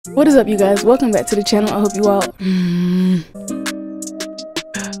What is up, you guys? Welcome back to the channel. I hope you all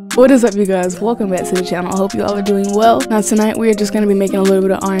What is up, you guys? Welcome back to the channel. I hope you all are doing well. Now tonight we are just going to be making a little bit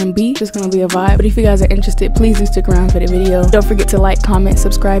of R&B. Just going to be a vibe. But if you guys are interested, please do stick around for the video. Don't forget to like, comment,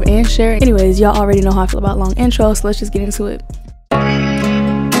 subscribe, and share. Anyways, y'all already know how I feel about long intros, so let's just get into it.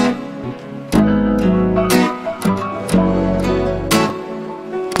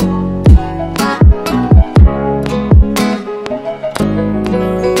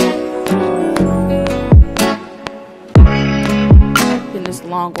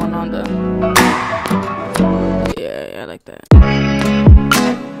 Long one on the yeah, I like that. I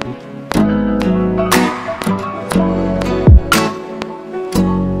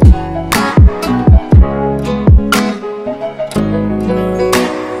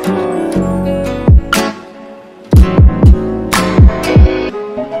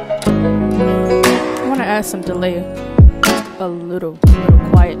want to add some delay, a little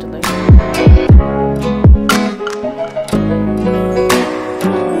quiet delay.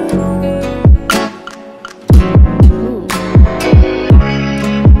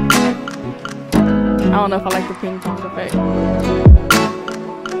 I don't know if I like the ping pong effect.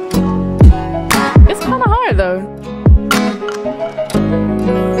 It's kind of hard though.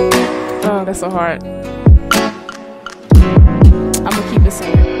 Oh, that's so hard. I'm gonna keep it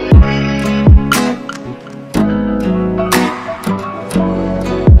centered.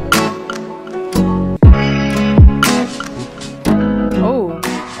 Oh.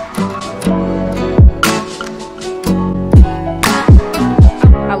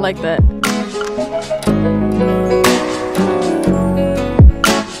 I like that.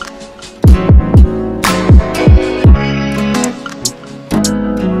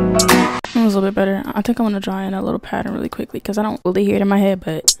 A little bit better. I think I'm gonna draw in a little pattern really quickly because I don't really hear it in my head,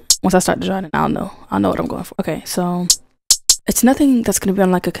 but once I start to draw it, I'll know what I'm going for. Okay, so it's nothing that's gonna be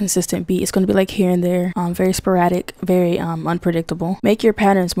on like a consistent beat. It's gonna be like here and there, very sporadic, very unpredictable. Make your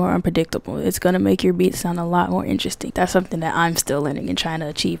patterns more unpredictable. It's gonna make your beats sound a lot more interesting. That's something that I'm still learning and trying to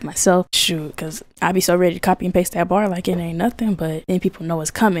achieve myself. Shoot, because I be so ready to copy and paste that bar like it ain't nothing, but then people know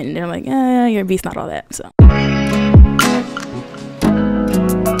it's coming and they're like, your beat's not all that. So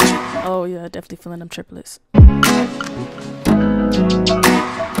oh yeah, definitely feeling them triplets.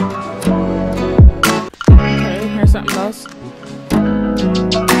 Okay, here's something else.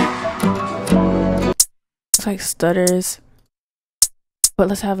 It's like stutters, but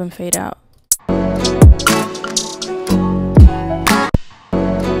let's have them fade out.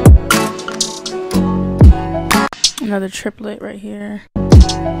 Another triplet right here.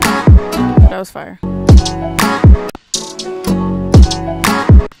 That was fire.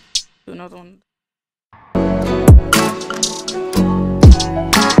 Do another one.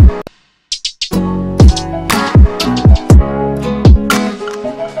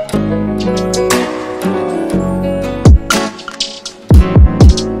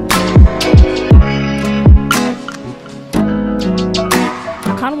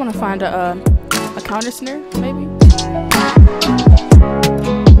 I kind of want to find a counter snare, maybe.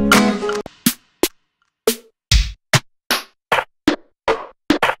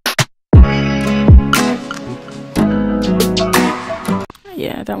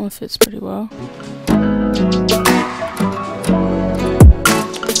 Yeah, that one fits pretty well.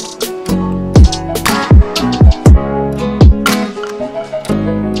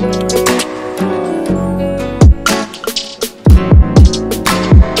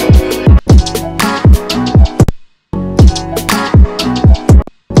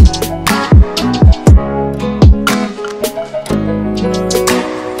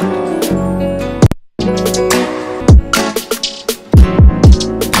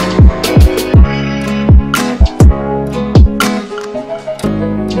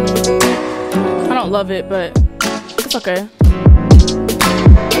 Love it, but it's okay.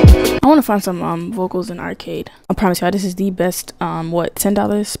 I want to find some vocals in arcade. I promise y'all this is the best what,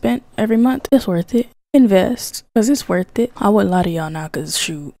 $10 spent every month. It's worth it. Invest, because it's worth it. I wouldn't lie to y'all now, because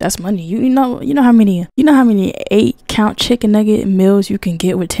shoot, that's money. You know how many 8-count chicken nugget meals you can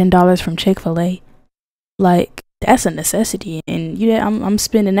get with $10 from Chick-fil-A? Like, that's a necessity, and I'm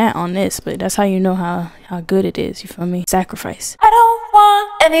spending that on this, but that's how you know how good it is. You feel me? Sacrifice. I don't want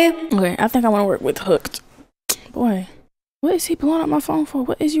any. Okay, I think I want to work with hooked. Boy, what is he blowing up my phone for?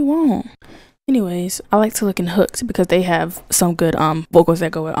 What is you want? Anyways, I like to look in hooked because they have some good vocals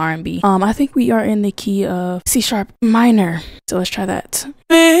that go with R&B. I think we are in the key of C# minor, so let's try that.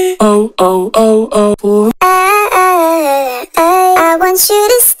 Oh oh oh oh oh. I want you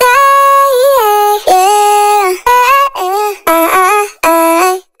to stay.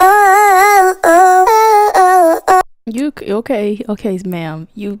 Yeah. You okay, ma'am.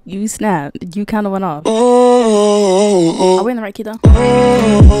 You snapped. You kind of went off. Are we in the right key though?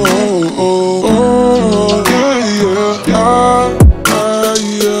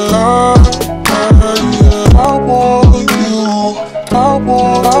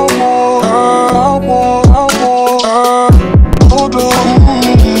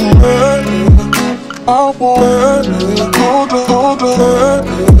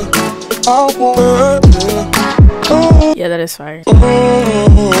 Yeah, that is fire.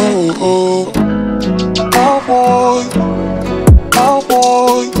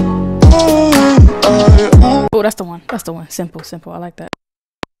 Oh, that's the one. That's the one. Simple, simple. I like that.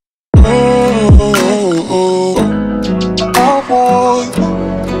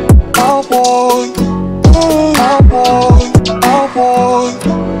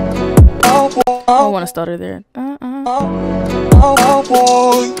 I don't want to stutter there.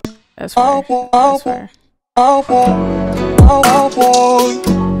 That's fire. That's fire.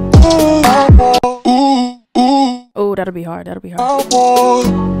 Oh, that'll be hard. That'll be hard.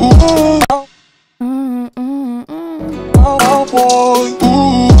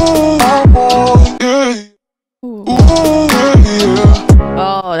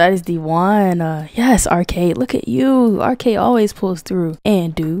 Oh, that is the one. Yes, Arcade. Look at you. Arcade always pulls through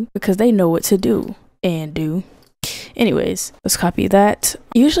and do because they know what to do and do. Anyways, let's copy that.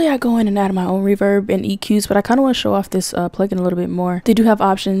 Usually I go in and add my own reverb and EQs, but I kind of want to show off this plugin a little bit more. They do have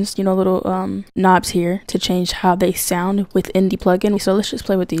options, you know, little knobs here to change how they sound within the plugin. So let's just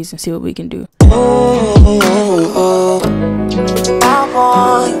play with these and see what we can do. So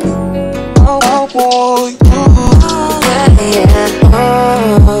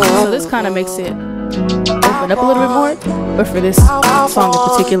this kind of makes it open up a little bit more, but for this song in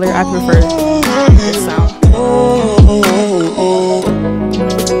particular, I prefer this sound. Ooh.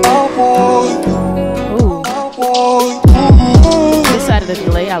 This side of the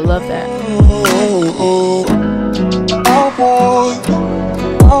delay, I love that.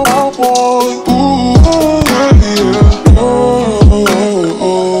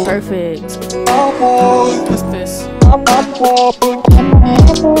 Perfect. What's this?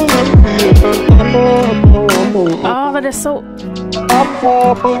 Oh, that is so.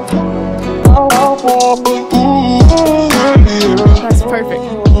 That's perfect.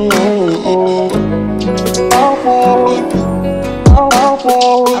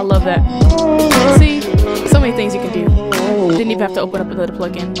 I love that. See, so many things you can do. Didn't even have to open up another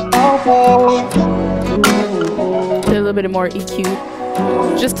plugin. Did a little bit more EQ,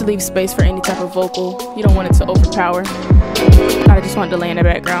 just to leave space for any type of vocal. You don't want it to overpower. I just want delay in the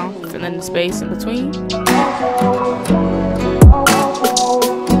background, fill in the space in between.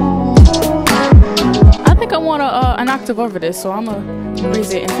 I think I want an octave over this, so I'm gonna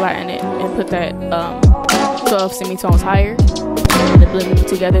raise it and flatten it and put that 12 semitones higher and then blend them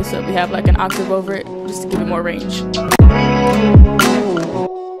together so we have like an octave over it, just to give it more range.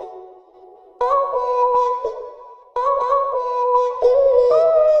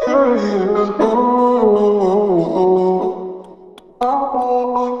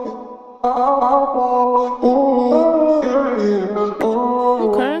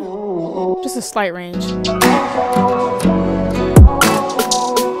 Okay, just a slight range.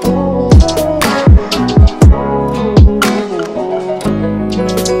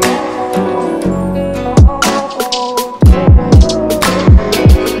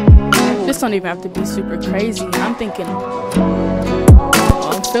 This don't even have to be super crazy. I'm thinking,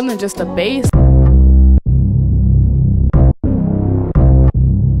 I'm feeling just the bass.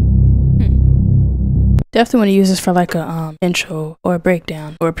 Definitely want to use this for like a intro or a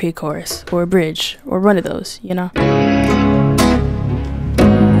breakdown or a pre-chorus or a bridge or one of those, you know?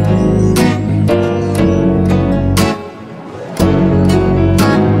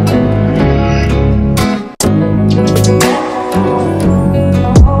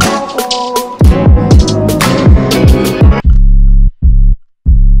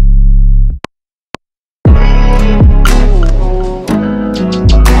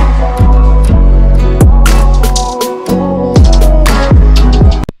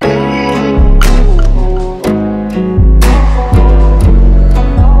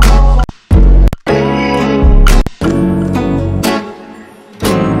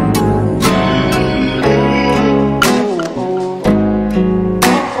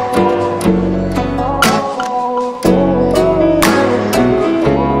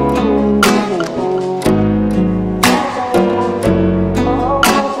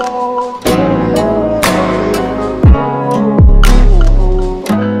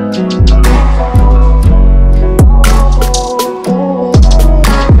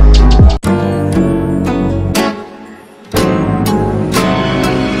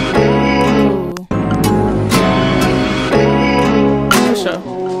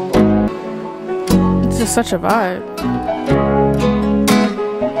 such a vibe.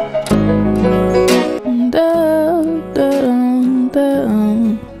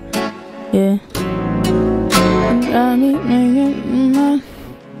 Yeah. Got me making my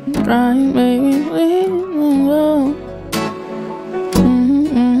trying, baby,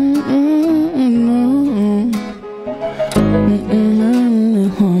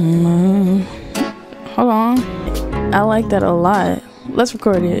 hold on. I like that a lot. Let's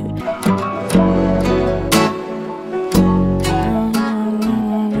record it.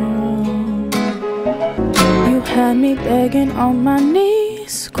 You had me begging on my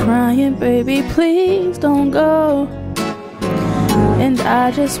knees, crying, baby, please don't go. And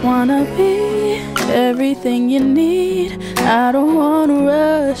I just wanna be everything you need. I don't wanna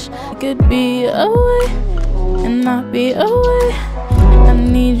rush. I could be away and not be away. I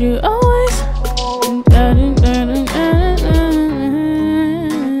need you always.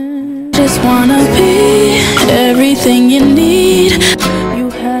 Just wanna be everything you need. You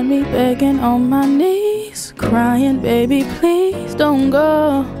had me begging on my knees, crying, baby, please don't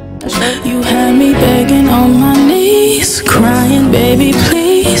go. You had me begging on my knees, crying, baby,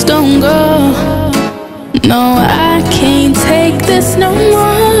 please don't go. No, I can't take this no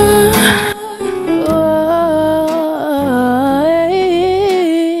more.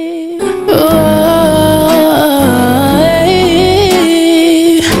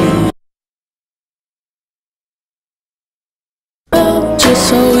 Just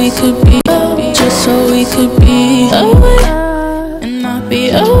so we could be, just so we could be away and not be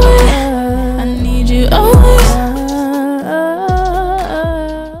away. I need you always.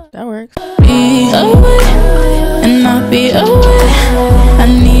 That works. Be away and not be away. I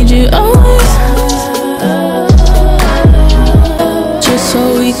need you always. Just so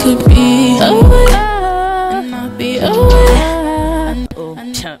we could be away and not be away. Oh,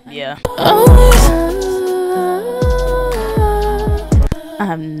 yeah. Always. I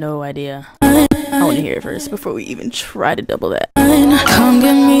have no idea. I want to hear it first before we even try to double that. Come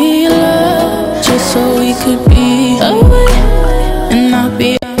give me love, just so we could be away and not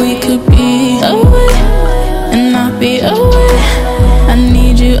be. We could be away and not be away. I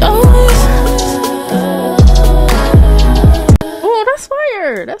need you always. Oh, that's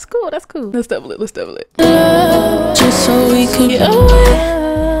fire. That's cool. That's cool. Let's double it. Let's double it. Love, just so we could be away.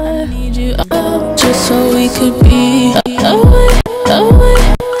 I need you just so we could be away. Away.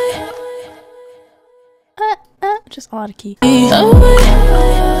 Just auto key. Be away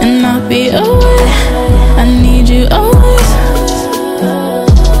and not be away. I need you always.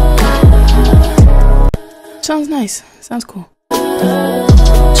 Sounds nice. Sounds cool.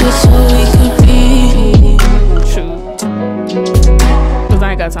 Just so we could be. Shoot. Cause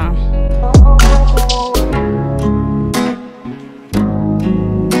I ain't got time.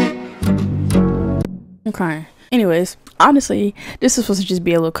 I'm crying. Anyways, honestly, this is supposed to just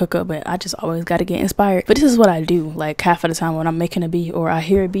be a little cook up, but I just always got to get inspired. But this is what I do, like half of the time when I'm making a beat, or I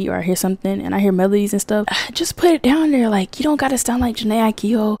hear a beat, or I hear something and I hear melodies and stuff, just put it down there. Like, you don't got to sound like Janae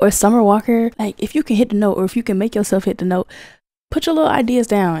Aiko or Summer Walker. Like, if you can hit the note, or if you can make yourself hit the note, put your little ideas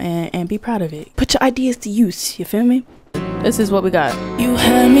down and be proud of it. Put your ideas to use, you feel me? This is what we got. You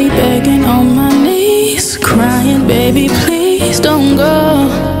had me begging on my knees, crying, baby, please don't go.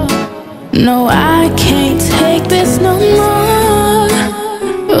 No, I can't take this no more.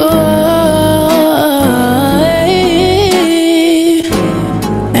 Oh,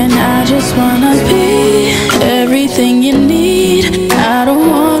 and I just wanna be everything you need. I don't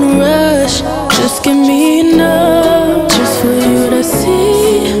wanna rush. Just give me enough, just for you to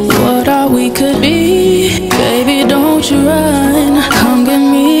see what all we could be. Baby, don't you run. Come give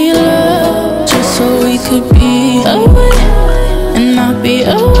me love, just so we could be away and not be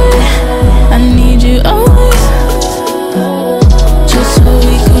away. I need you always, just so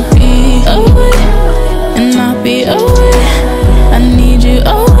we could be away and not be away. I need you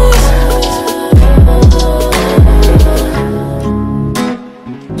always.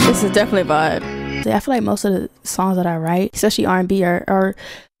 This is definitely a vibe. I feel like most of the songs that I write, especially R&B, are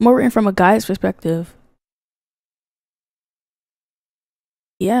more written from a guy's perspective.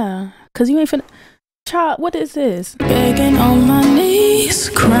 Yeah, cause you ain't finna. Child, what is this? Begging on my knees,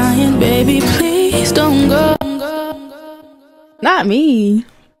 crying, baby, please don't go. Not me.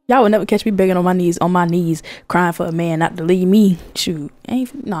 Y'all would never catch me begging on my knees, crying for a man not to leave me. Shoot,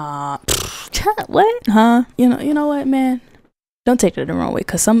 ain't nah. What? Huh? You know what, man? Don't take that the wrong way,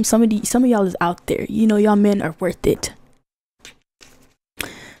 cause some of y'all is out there. You know, y'all men are worth it.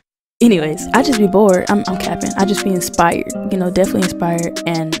 Anyways, I just be bored. I'm capping. I just be inspired. You know, definitely inspired,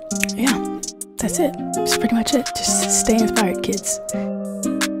 and yeah. That's it. That's pretty much it. Just stay inspired, kids.